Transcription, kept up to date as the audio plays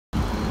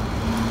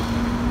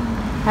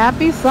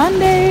Happy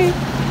Sunday.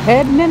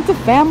 Heading into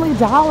Family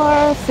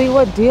Dollar, see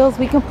what deals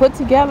we can put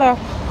together.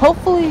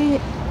 Hopefully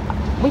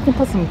we can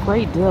put some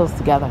great deals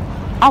together.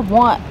 I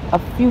want a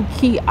few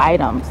key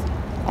items,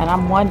 and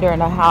I'm wondering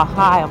how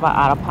high of an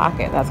out of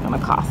pocket that's going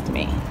to cost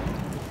me.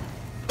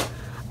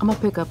 I'm going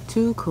to pick up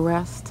two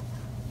Crest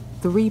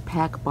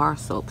 3-pack bar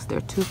soaps.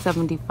 They're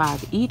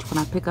 $2.75 each. When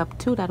I pick up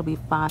two, that'll be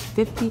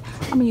 $5.50.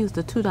 I'm going to use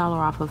the $2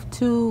 off of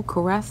two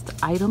Crest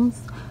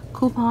items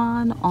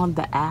coupon on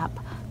the app.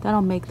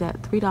 That'll make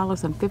that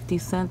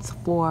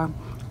 $3.50 for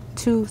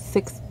two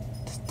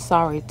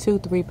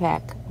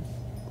 3-pack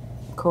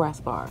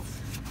Crest bars.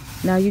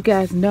 Now you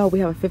guys know we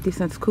have a 50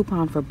 cents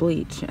coupon for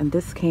bleach, and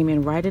this came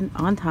in right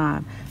on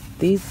time.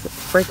 These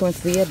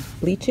Fragrantia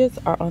bleaches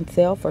are on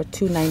sale for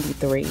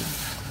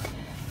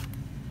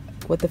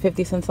 $2.93. With the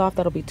 50 cents off,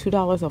 that'll be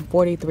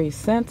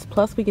 $2.43.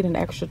 Plus we get an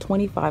extra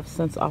 25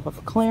 cents off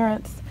of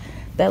clearance.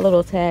 That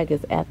little tag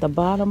is at the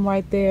bottom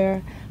right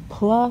there.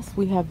 Plus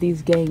we have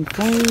these Gain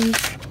Flings.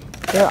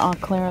 They're on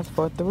clearance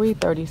for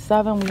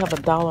 $3.37. We have a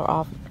 $1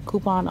 off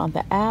coupon on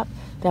the app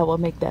that will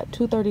make that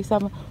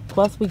 $2.37.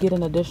 Plus we get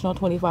an additional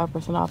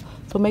 25% off.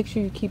 So make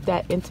sure you keep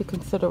that into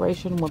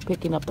consideration when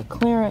picking up the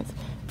clearance.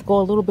 Go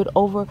a little bit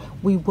over,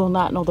 we will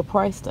not know the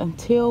price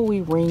until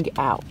we ring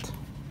out.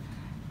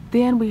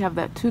 Then we have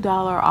that $2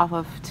 off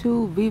of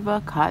two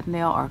Viva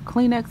Cottonelle or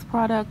Kleenex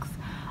products.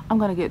 I'm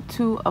going to get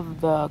two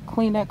of the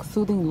Kleenex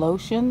Soothing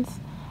Lotions,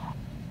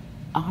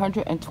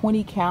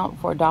 120 count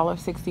for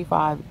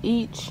 $1.65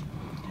 each.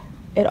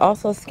 It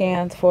also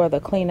scans for the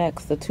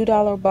Kleenex, the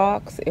 $2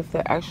 box, if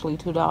they're actually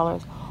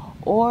 $2,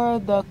 or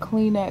the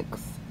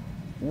Kleenex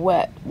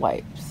wet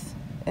wipes,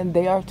 and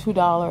they are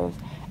 $2.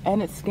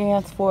 And it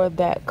scans for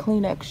that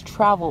Kleenex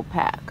travel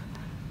pack.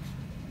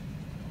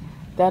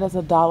 That is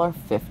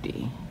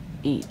 $1.50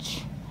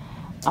 each.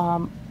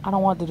 I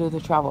don't want to do the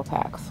travel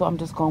pack, so I'm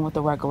just going with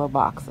the regular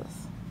boxes.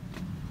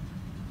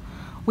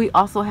 We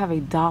also have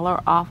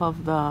 $1 off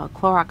of the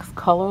Clorox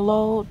Color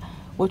Load,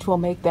 which will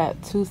make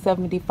that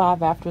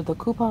 $2.75 after the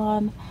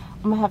coupon.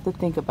 I'm gonna have to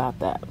think about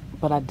that,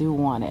 but I do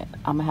want it.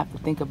 I'm gonna have to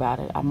think about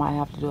it. I might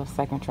have to do a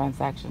second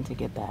transaction to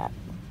get that.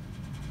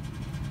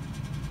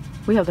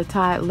 We have the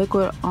Tide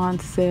Liquid on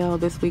sale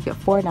this week at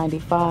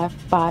 $4.95.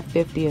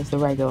 $5.50 is the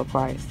regular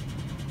price.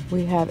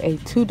 We have a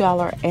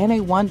 $2 and a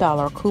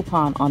 $1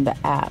 coupon on the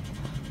app,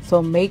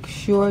 so make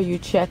sure you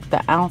check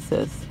the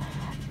ounces.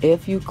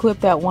 If you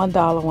clip that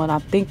 $1 one, I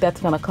think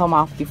that's going to come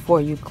off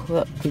before the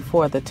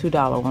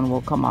 $2 one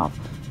will come off.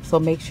 So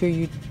make sure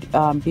you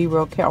be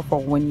real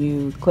careful when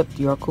you clip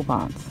your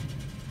coupons.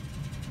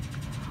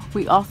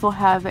 We also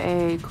have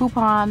a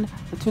coupon,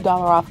 the $2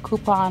 off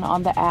coupon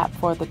on the app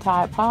for the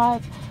Tide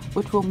Pods,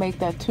 which will make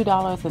that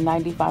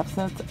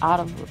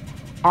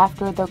 $2.95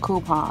 after the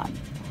coupon.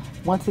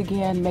 Once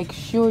again, make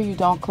sure you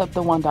don't clip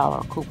the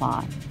 $1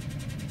 coupon.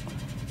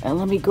 And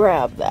let me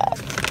grab that.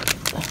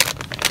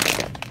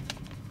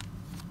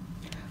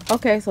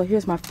 Okay, so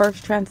here's my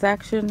first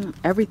transaction.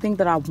 Everything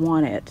that I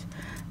wanted.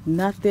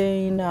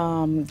 Nothing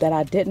that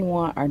I didn't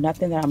want, or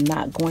nothing that I'm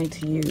not going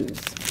to use.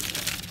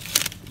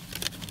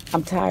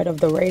 I'm tired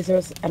of the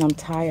razors, and I'm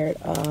tired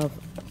of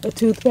the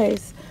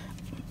toothpaste.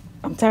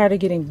 I'm tired of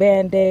getting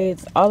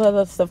Band-Aids, all of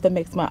the stuff that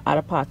makes my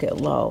out-of-pocket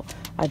low.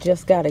 I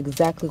just got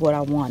exactly what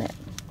I wanted.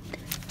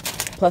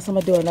 Plus, I'm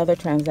going to do another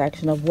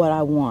transaction of what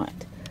I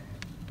want.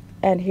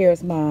 And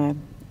here's my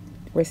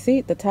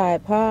receipt, the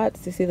Tide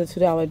Pods. You see the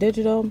 $2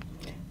 digital.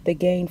 The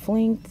Gain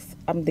Flings,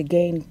 the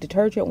Gain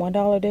detergent,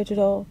 $1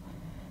 digital.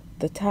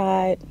 The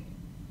Tide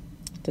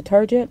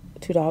detergent,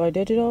 $2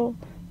 digital.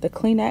 The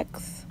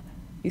Kleenex,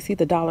 you see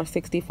the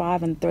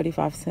 $1.65 and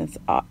 35 cents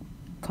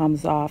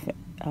comes off.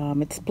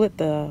 It split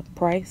the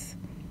price,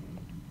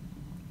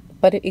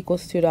 but it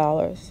equals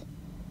 $2.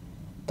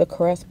 The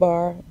Crest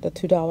bar, the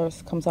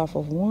 $2 comes off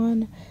of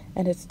one,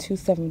 and it's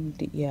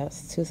 $2.70.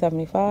 Yes,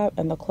 $2.75.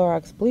 And the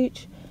Clorox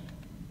bleach,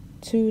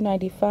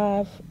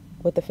 $2.95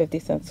 with the 50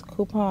 cents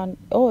coupon.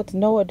 Oh, it's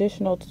no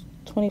additional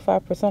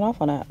 25%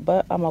 off on that,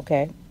 but I'm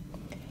okay.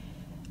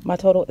 My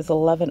total is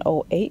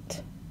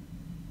 $11.08.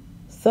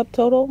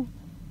 Subtotal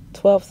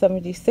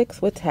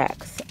 $12.76 with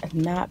tax.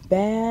 Not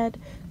bad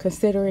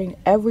considering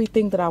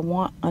everything that I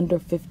want under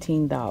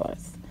 $15.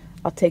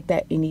 I'll take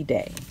that any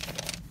day.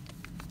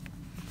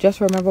 Just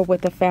remember,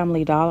 with the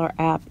Family Dollar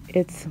app,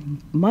 it's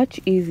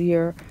much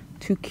easier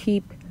to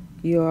keep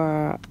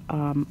your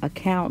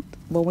account.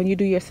 Well, when you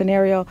do your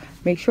scenario,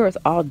 make sure it's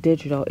all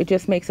digital. It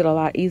just makes it a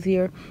lot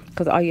easier,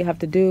 because all you have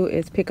to do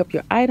is pick up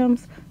your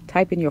items,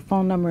 type in your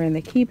phone number in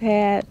the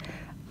keypad,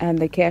 and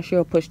the cashier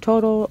will push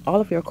total. All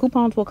of your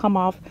coupons will come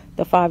off.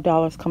 The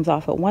 $5 comes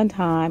off at one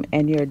time,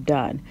 and you're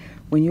done.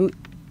 When you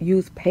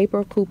use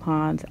paper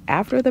coupons,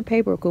 after the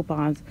paper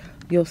coupons,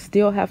 you'll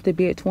still have to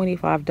be at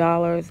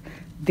 $25.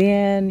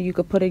 Then you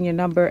could put in your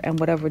number, and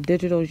whatever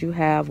digitals you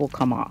have will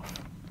come off.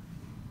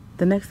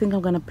 The next thing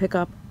I'm going to pick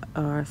up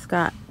are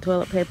Scott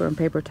toilet paper and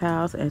paper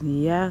towels.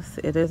 And yes,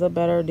 it is a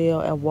better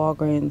deal at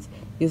Walgreens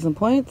using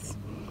points.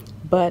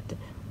 But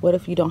what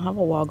if you don't have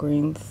a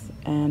Walgreens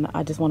and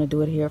I just want to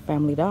do it here at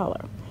Family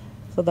Dollar?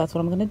 So that's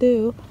what I'm going to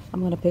do. I'm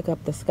going to pick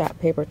up the Scott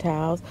paper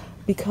towels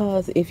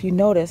because if you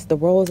notice, the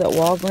rolls at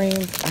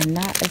Walgreens are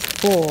not as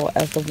full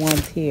as the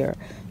ones here.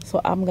 So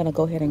I'm going to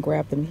go ahead and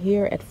grab them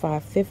here at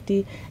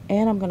 $5.50,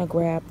 and I'm going to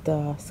grab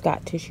the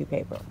Scott tissue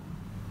paper.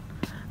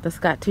 The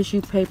Scott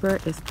tissue paper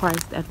is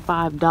priced at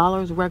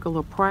 $5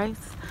 regular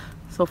price.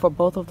 So for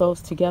both of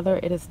those together,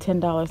 it is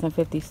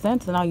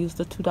 $10.50, and I'll use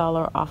the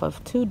 $2 off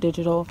of 2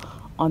 digital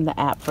on the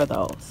app for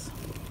those.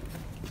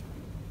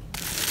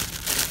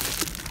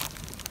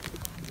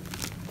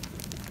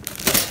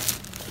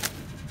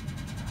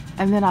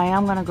 And then I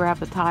am going to grab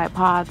the Tide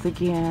Pods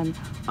again,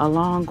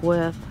 along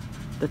with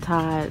the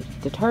Tide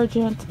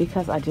detergent,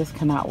 because I just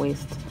cannot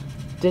waste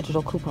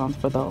digital coupons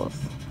for those.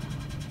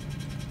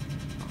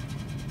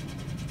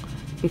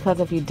 Because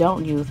if you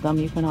don't use them,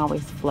 you can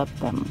always flip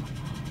them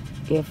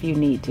if you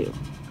need to.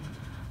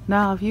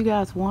 Now, if you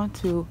guys want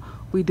to,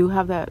 we do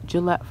have that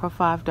Gillette for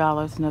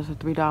 $5, and there's a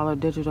 $3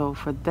 digital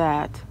for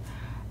that.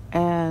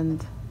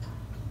 And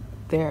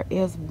there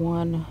is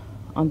one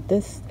on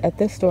this at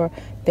this store.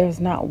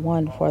 There's not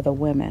one for the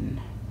women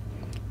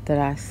that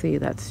I see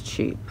that's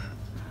cheap,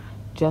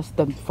 just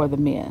for the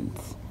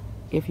men's.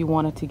 If you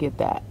wanted to get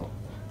that,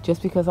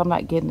 just because I'm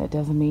not getting it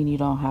doesn't mean you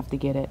don't have to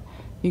get it.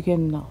 You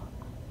can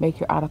make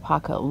your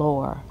out-of-pocket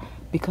lower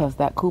because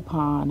that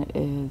coupon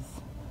is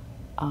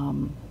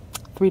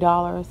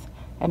 $3,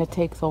 and it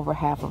takes over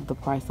half of the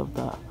price of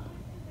the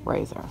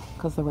razor,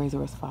 because the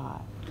razor is $5.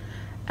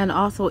 And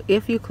also,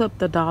 if you clip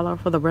the $1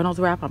 for the Reynolds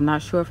wrap, I'm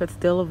not sure if it's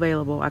still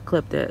available. I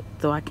clipped it,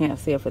 so I can't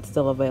see if it's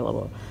still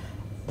available.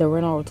 The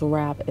Reynolds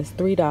wrap is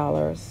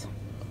 $3,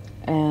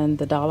 and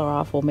the $1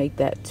 off will make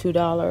that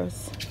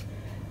 $2.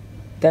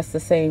 That's the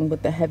same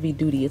with the heavy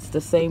duty. It's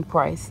the same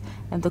price,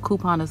 and the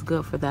coupon is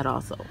good for that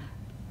also.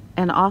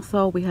 And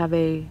also, we have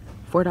a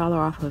 $4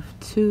 off of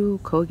 2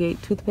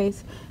 Colgate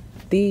toothpaste.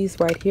 These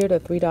right here, the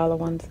 $3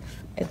 ones,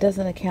 it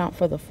doesn't account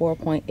for the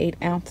 4.8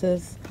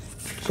 ounces,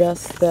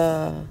 just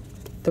the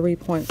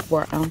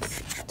 3.4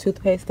 ounce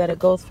toothpaste that it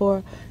goes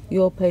for.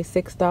 You'll pay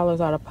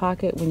 $6 out of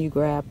pocket when you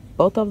grab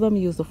both of them.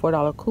 Use the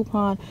 $4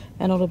 coupon,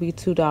 and it'll be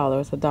 $2,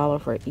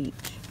 $1 for each.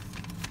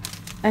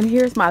 And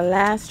here's my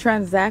last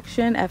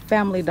transaction at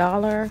Family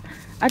Dollar.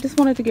 I just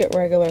wanted to get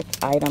regular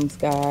items,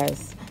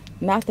 guys,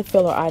 not the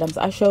filler items.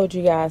 I showed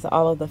you guys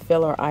all of the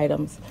filler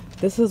items.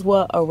 This is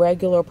what a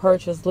regular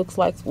purchase looks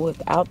like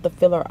without the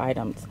filler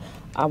items.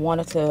 I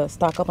wanted to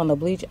stock up on the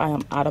bleach. I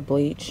am out of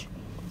bleach.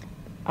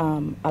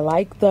 I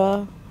like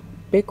the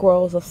big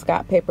rolls of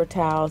Scott paper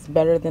towels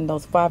better than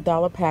those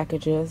 $5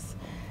 packages.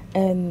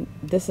 And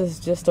this is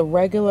just a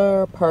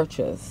regular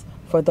purchase.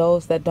 For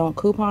those that don't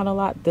coupon a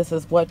lot, this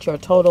is what your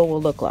total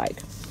will look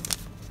like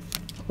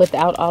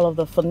without all of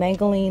the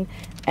finagling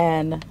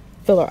and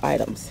filler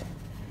items.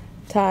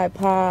 Tide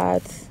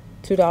Pods,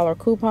 $2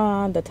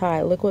 coupon. The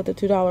Tide Liquid, the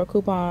 $2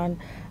 coupon.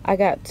 I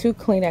got 2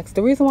 Kleenex.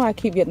 The reason why I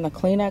keep getting the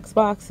Kleenex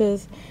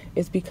boxes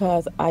is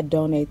because I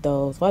donate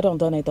those. Well, I don't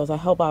donate those. I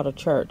help out a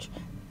church.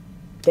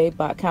 They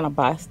kind of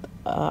buy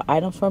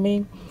items for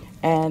me,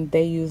 and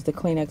they use the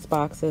Kleenex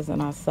boxes,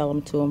 and I sell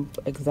them to them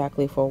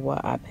exactly for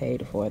what I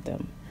paid for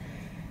them.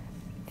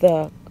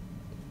 The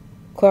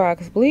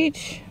Clorox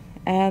bleach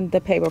and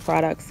the paper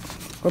products.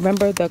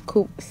 Remember, the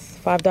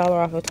 $5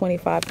 off of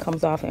 25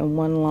 comes off in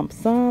one lump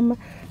sum.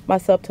 My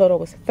subtotal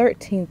was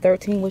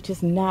 $13.13, which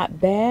is not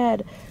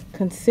bad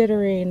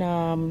considering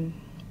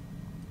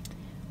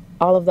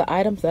all of the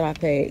items that I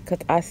paid, because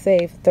I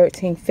saved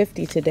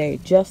 $13.50 today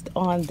just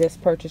on this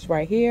purchase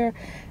right here.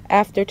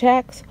 After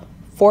tax,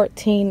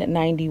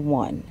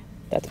 $14.91.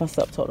 That's my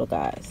subtotal,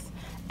 guys.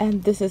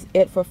 And this is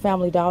it for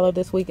Family Dollar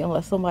this week,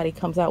 unless somebody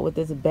comes out with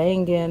this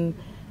banging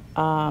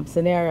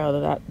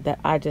scenario that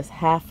I just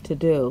have to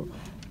do.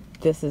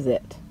 This is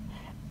it.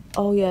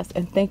 Oh yes,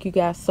 and thank you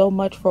guys so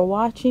much for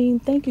watching.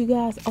 Thank you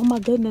guys. Oh my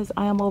goodness,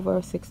 I am over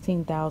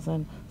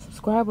 16,000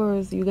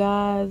 subscribers, you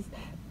guys.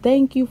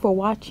 Thank you for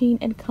watching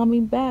and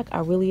coming back. I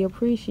really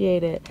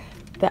appreciate it.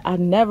 That I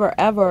never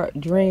ever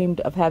dreamed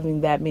of having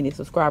that many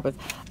subscribers.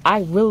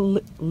 I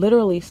really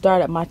literally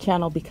started my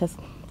channel because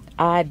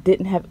I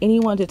didn't have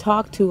anyone to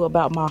talk to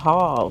about my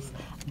hauls,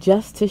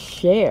 just to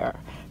share.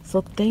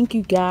 So thank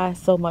you guys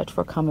so much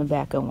for coming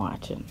back and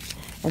watching.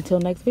 Until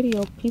next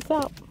video, peace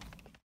out.